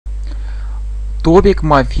Topic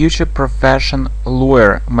My future profession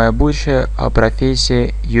lawyer. Моя будущая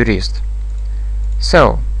профессия юрист.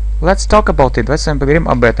 So, let's talk about it. Давайте с вами поговорим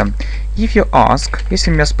об этом. If you ask, если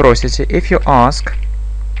меня спросите, if you ask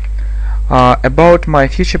about my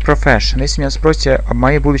future profession, если меня спросите о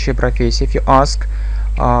моей будущей профессии, if you ask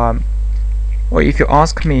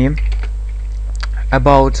me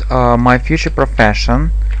about my future profession,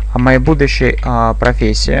 о моей будущей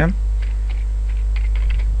профессии,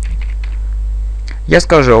 я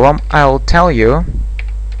скажу вам I'll tell you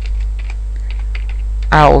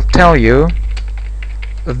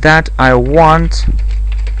that I want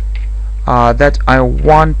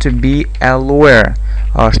to be a lawyer,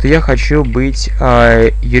 что я хочу быть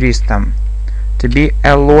юристом. To be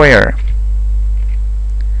a lawyer.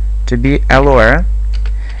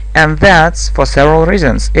 And that's for several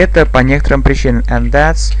reasons. Это по некоторым причинам. And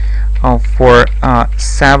that's for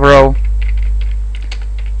several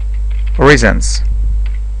reasons.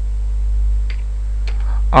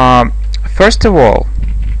 First of all,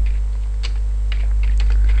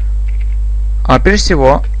 прежде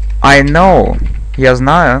всего, I know, я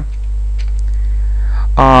знаю,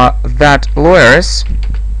 that lawyers,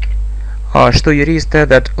 что юристы,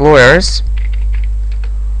 that lawyers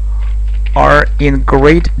are in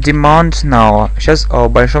great demand now. Сейчас в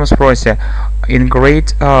большом спросе. In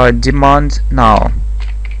great demand now.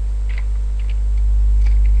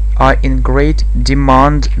 Are in great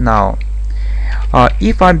demand now.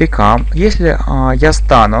 If I become, если я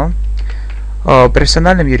стану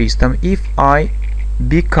профессиональным юристом, if I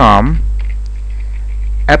become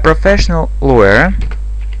a professional lawyer,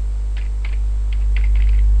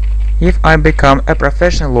 if I become a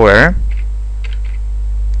professional lawyer,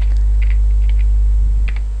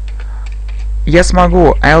 я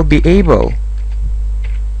смогу, I'll be able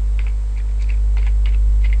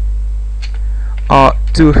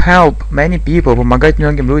to help many people, помогать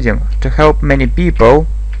многим людям, to help many people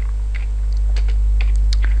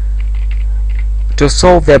to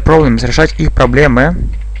solve their problems, решать их проблемы,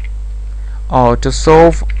 to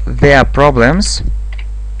solve their problems,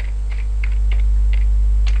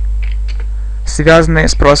 связанные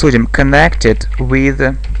с правосудием, connected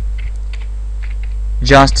with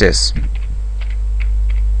justice.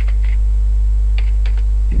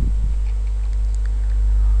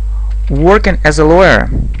 Working as a lawyer,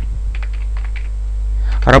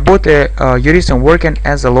 работая юристом, working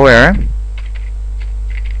as a lawyer,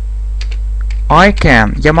 I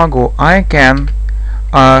can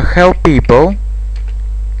help people,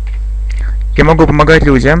 я могу помогать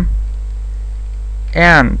людям,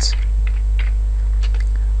 and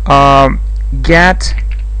get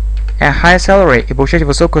a high salary, и получать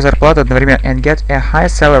высокую зарплату одновременно, and get a high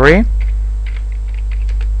salary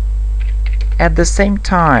at the same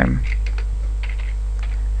time.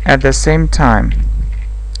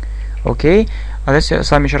 Окей, а давайте с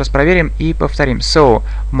вами еще раз проверим и повторим. So,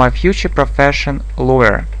 my future profession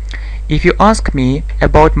lawyer. If you ask me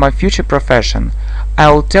about my future profession,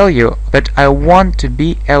 I'll tell you that I want to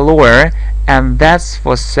be a lawyer, and that's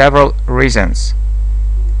for several reasons.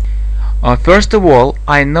 First of all,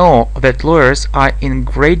 I know that lawyers are in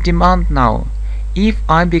great demand now. If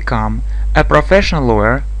I become a professional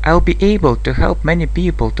lawyer, I'll be able to help many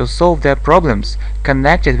people to solve their problems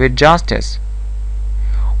connected with justice.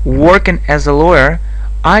 Working as a lawyer,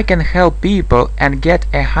 I can help people and get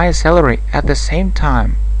a high salary at the same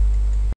time.